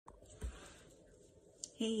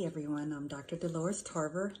Hey everyone, I'm Dr. Dolores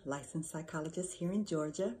Tarver, licensed psychologist here in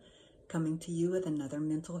Georgia, coming to you with another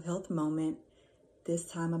mental health moment, this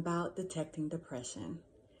time about detecting depression.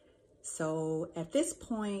 So at this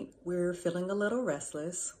point, we're feeling a little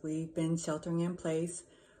restless. We've been sheltering in place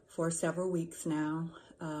for several weeks now.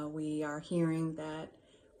 We are hearing that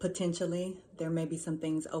potentially there may be some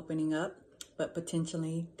things opening up, but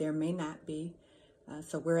potentially there may not be.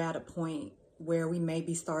 So we're at a point where we may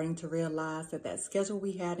be starting to realize that schedule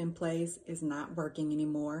we had in place is not working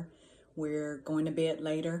anymore. We're going to bed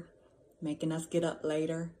later, making us get up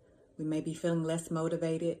later. We may be feeling less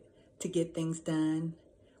motivated to get things done.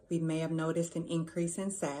 We may have noticed an increase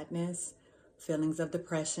in sadness, feelings of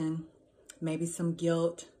depression, maybe some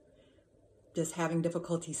guilt, just having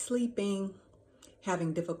difficulty sleeping,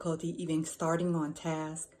 having difficulty even starting on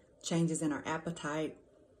task, changes in our appetite,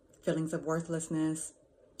 feelings of worthlessness,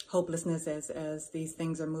 hopelessness as these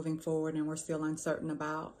things are moving forward and we're still uncertain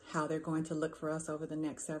about how they're going to look for us over the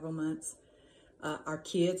next several months. Our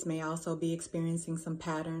kids may also be experiencing some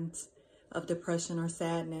patterns of depression or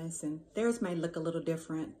sadness, and theirs may look a little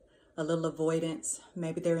different, a little avoidance.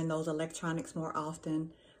 Maybe they're in those electronics more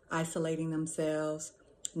often, isolating themselves,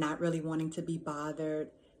 not really wanting to be bothered.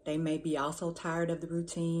 They may be also tired of the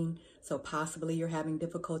routine, so possibly you're having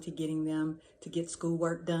difficulty getting them to get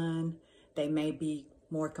schoolwork done. They may be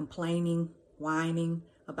more complaining, whining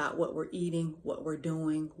about what we're eating, what we're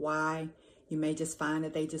doing, why. You may just find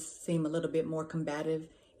that they just seem a little bit more combative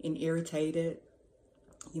and irritated.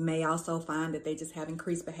 You may also find that they just have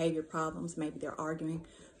increased behavior problems. Maybe they're arguing,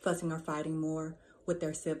 fussing, or fighting more with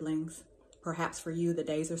their siblings. Perhaps for you, the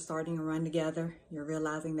days are starting to run together. You're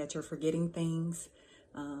realizing that you're forgetting things,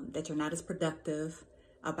 that you're not as productive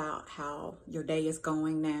about how your day is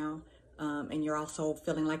going now. And you're also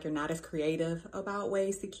feeling like you're not as creative about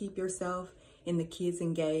ways to keep yourself and the kids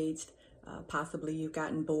engaged. Possibly you've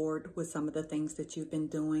gotten bored with some of the things that you've been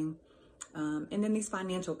doing. And then these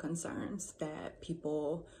financial concerns that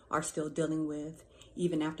people are still dealing with,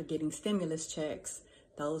 even after getting stimulus checks.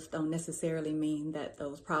 Those don't necessarily mean that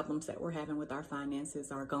those problems that we're having with our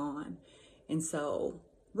finances are gone. And so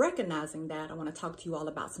recognizing that, I want to talk to you all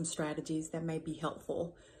about some strategies that may be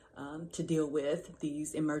helpful to deal with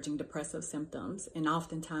these emerging depressive symptoms. And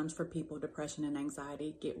oftentimes for people, depression and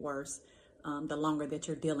anxiety get worse the longer that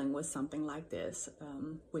you're dealing with something like this,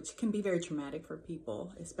 which can be very traumatic for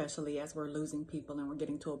people, especially as we're losing people and we're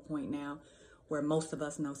getting to a point now where most of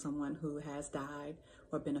us know someone who has died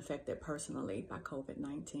or been affected personally by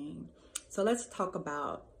COVID-19. So let's talk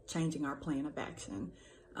about changing our plan of action.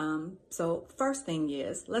 So first thing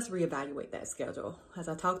is, let's reevaluate that schedule. As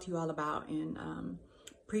I talked to you all about in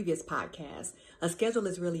previous podcast, a schedule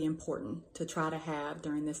is really important to try to have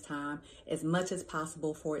during this time, as much as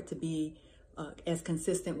possible for it to be as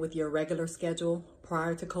consistent with your regular schedule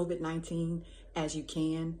prior to COVID-19 as you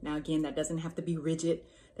can. Now, again, that doesn't have to be rigid.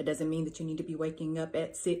 That doesn't mean that you need to be waking up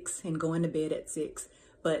at 6 and going to bed at 6,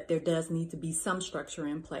 but there does need to be some structure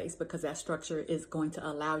in place, because that structure is going to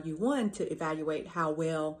allow you, one, to evaluate how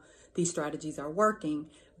well these strategies are working,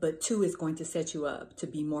 but two, is going to set you up to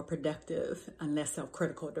be more productive and less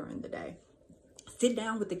self-critical during the day. Sit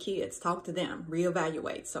down with the kids, talk to them,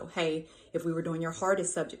 reevaluate. So, hey, if we were doing your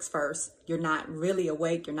hardest subjects first, you're not really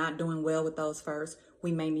awake, you're not doing well with those first,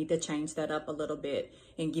 we may need to change that up a little bit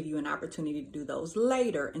and give you an opportunity to do those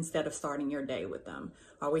later instead of starting your day with them.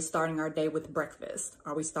 Are we starting our day with breakfast?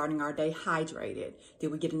 Are we starting our day hydrated?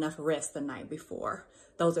 Did we get enough rest the night before?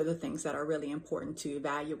 Those are the things that are really important to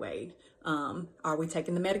evaluate. Are we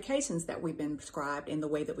taking the medications that we've been prescribed in the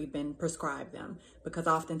way that we've been prescribed them? Because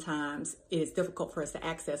oftentimes it is difficult for us to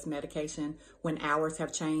access medication when hours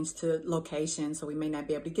have changed to location, so we may not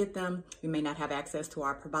be able to get them. We may not have access to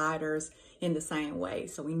our providers in the same way.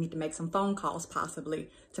 So we need to make some phone calls possibly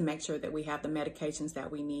to make sure that we have the medications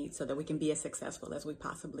that we need so that we can be as successful as we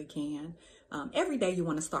possibly can. Every day you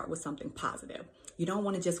want to start with something positive. You don't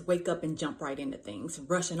want to just wake up and jump right into things,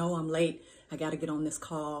 rushing, oh, I'm late, I got to get on this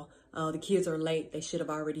call. The kids are late, they should have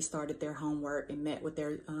already started their homework and met with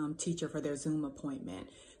their teacher for their Zoom appointment.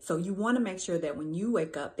 So you want to make sure that when you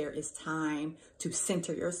wake up, there is time to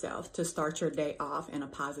center yourself, to start your day off in a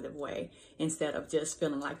positive way instead of just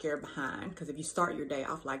feeling like you're behind. Because if you start your day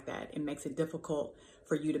off like that, it makes it difficult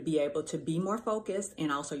for you to be able to be more focused,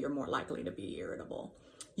 and also you're more likely to be irritable.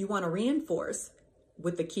 You want to reinforce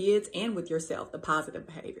with the kids and with yourself, the positive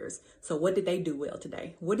behaviors. So what did they do well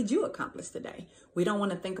today? What did you accomplish today? We don't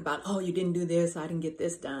want to think about, oh, you didn't do this, I didn't get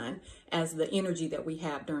this done, as the energy that we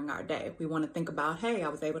have during our day. We want to think about, hey, I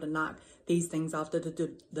was able to knock these things off the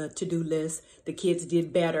to-do list. The kids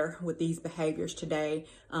did better with these behaviors today.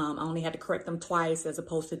 I only had to correct them twice as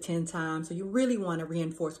opposed to 10 times. So you really want to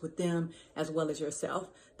reinforce with them as well as yourself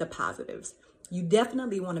the positives. You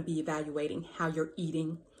definitely want to be evaluating how you're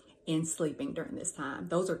eating and sleeping during this time.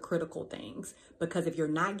 Those are critical things, because if you're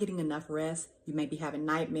not getting enough rest, you may be having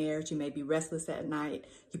nightmares, you may be restless at night,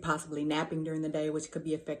 you possibly napping during the day, which could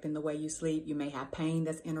be affecting the way you sleep. You may have pain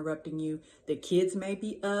that's interrupting you. The kids may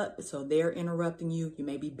be up, so they're interrupting you. You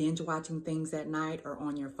may be binge watching things at night or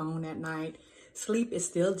on your phone at night. Sleep is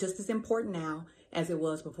still just as important now as it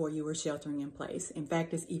was before you were sheltering in place. In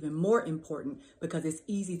fact, it's even more important because it's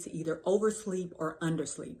easy to either oversleep or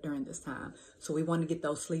undersleep during this time. So we want to get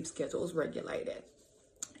those sleep schedules regulated.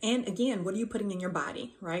 And again, what are you putting in your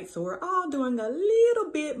body, right? So we're all doing a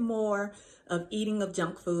little bit more of eating of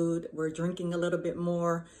junk food. We're drinking a little bit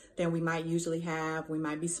more than we might usually have. We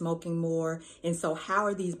might be smoking more. And so how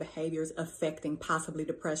are these behaviors affecting possibly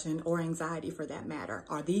depression or anxiety for that matter?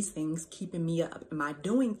 Are these things keeping me up? Am I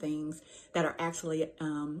doing things that are actually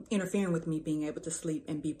interfering with me being able to sleep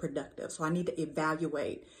and be productive? So I need to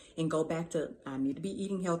evaluate and go back to, I need to be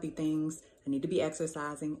eating healthy things. I need to be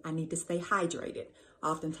exercising. I need to stay hydrated.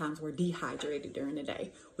 Oftentimes we're dehydrated during the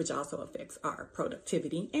day, which also affects our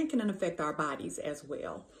productivity and can affect our bodies as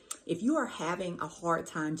well. If you are having a hard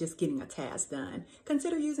time just getting a task done,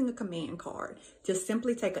 consider using a command card. Just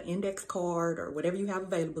simply take an index card or whatever you have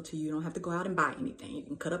available to you. You don't have to go out and buy anything. You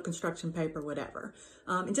can cut up construction paper, whatever,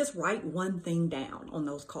 and just write one thing down on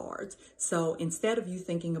those cards. So instead of you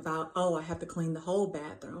thinking about, oh, I have to clean the whole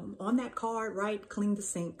bathroom, on that card, write clean the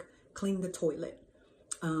sink, clean the toilet.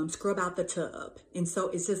 Scrub out the tub. And so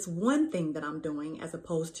it's just one thing that I'm doing as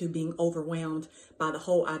opposed to being overwhelmed by the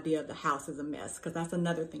whole idea of the house is a mess. Because that's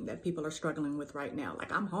another thing that people are struggling with right now.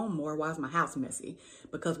 Like, I'm home more. Why is my house messy?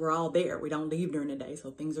 Because we're all there. We don't leave during the day.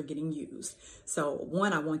 So things are getting used. So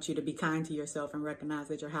one, I want you to be kind to yourself and recognize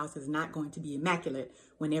that your house is not going to be immaculate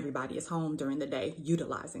when everybody is home during the day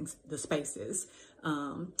utilizing the spaces.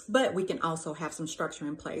 But we can also have some structure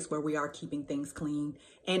in place where we are keeping things clean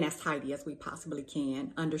and as tidy as we possibly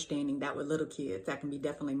can, understanding that with little kids, that can be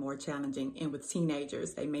definitely more challenging. And with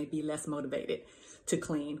teenagers, they may be less motivated to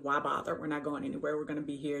clean. Why bother? We're not going anywhere. We're going to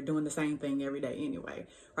be here doing the same thing every day anyway,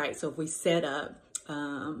 right? So if we set up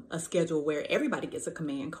a schedule where everybody gets a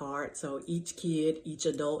command card, so each kid, each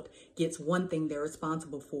adult gets one thing they're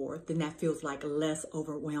responsible for, then that feels like less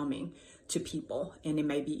overwhelming to people, and it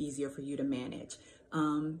may be easier for you to manage.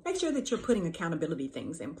 Make sure that you're putting accountability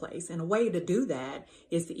things in place. And a way to do that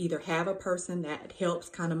is to either have a person that helps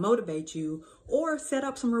kind of motivate you or set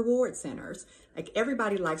up some reward centers. Like,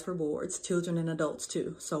 everybody likes rewards, children and adults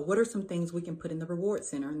too. So what are some things we can put in the reward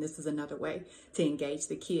center? And this is another way to engage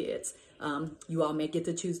the kids. You all may get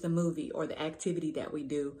to choose the movie or the activity that we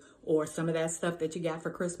do, or some of that stuff that you got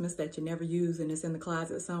for Christmas that you never use and it's in the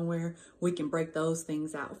closet somewhere. We can break those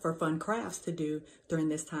things out for fun crafts to do during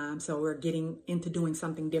this time. So we're getting into doing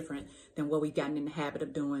something different than what we've gotten in the habit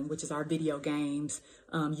of doing, which is our video games,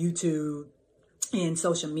 YouTube, and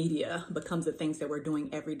social media becomes the things that we're doing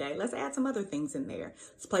every day. Let's add some other things in there.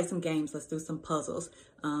 Let's play some games. Let's do some puzzles.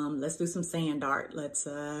 Let's do some sand art. Let's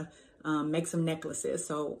make some necklaces.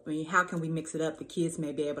 So, I mean, how can we mix it up? The kids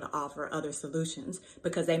may be able to offer other solutions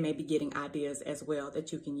because they may be getting ideas as well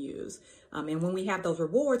that you can use. And when we have those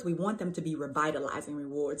rewards, we want them to be revitalizing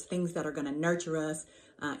rewards, things that are going to nurture us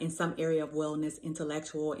in some area of wellness,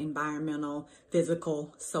 intellectual, environmental,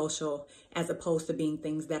 physical, social, as opposed to being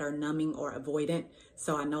things that are numbing or avoidant.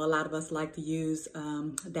 So I know a lot of us like to use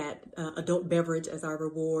that adult beverage as our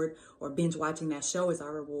reward, or binge watching that show as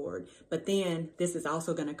our reward. But then this is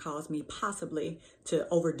also going to cause me possibly to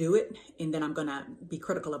overdo it, and then I'm going to be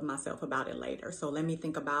critical of myself about it later. So let me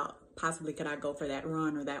think about, possibly could I go for that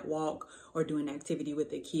run or that walk or do an activity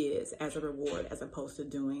with the kids as a reward as opposed to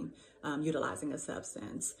doing utilizing a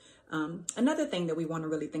substance. Another thing that we want to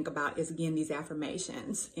really think about is, again, these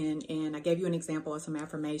affirmations. And I gave you an example of some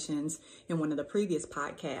affirmations in one of the previous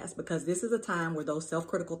podcasts, because this is a time where those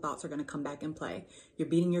self-critical thoughts are going to come back in play. You're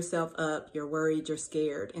beating yourself up, you're worried, you're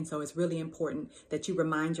scared. And so it's really important that you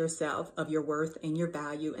remind yourself of your worth and your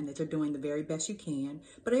value, and that you're doing the very best you can.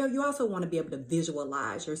 But you also want to be able to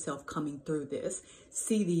visualize yourself coming through this,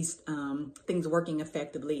 see these things working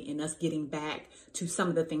effectively, and us getting back to some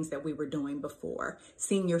of the things that we were doing before.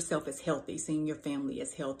 Seeing yourself as healthy, seeing your family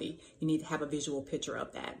as healthy. You need to have a visual picture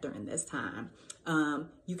of that during this time.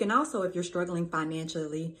 You can also, if you're struggling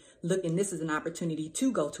financially, look, and this is an opportunity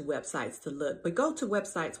to go to websites to look, but go to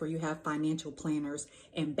websites where you have financial planners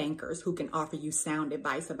and bankers who can offer you sound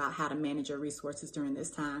advice about how to manage your resources during this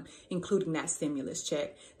time, including that stimulus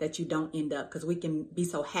check, that you don't end up, because we can be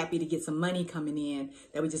so happy to get some money coming in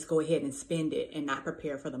that we just go ahead and spend it and not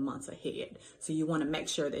prepare for the months ahead. So you want to make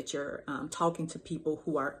sure that you're talking to people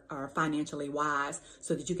who are financially wise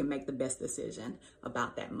so that you can make the best decision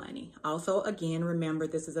about that money. Also, again, remember,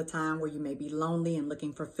 this is a time where you may be lonely and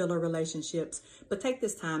looking for filler relationships, but take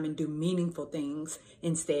this time and do meaningful things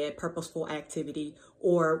instead, purposeful activity,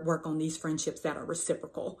 or work on these friendships that are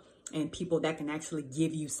reciprocal and people that can actually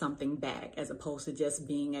give you something back as opposed to just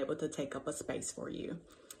being able to take up a space for you.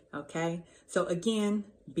 Okay, so again,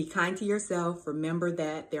 be kind to yourself. Remember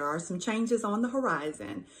that there are some changes on the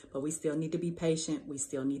horizon, but we still need to be patient. We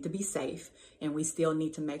still need to be safe, and we still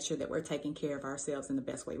need to make sure that we're taking care of ourselves in the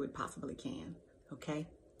best way we possibly can. Okay,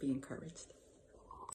 be encouraged.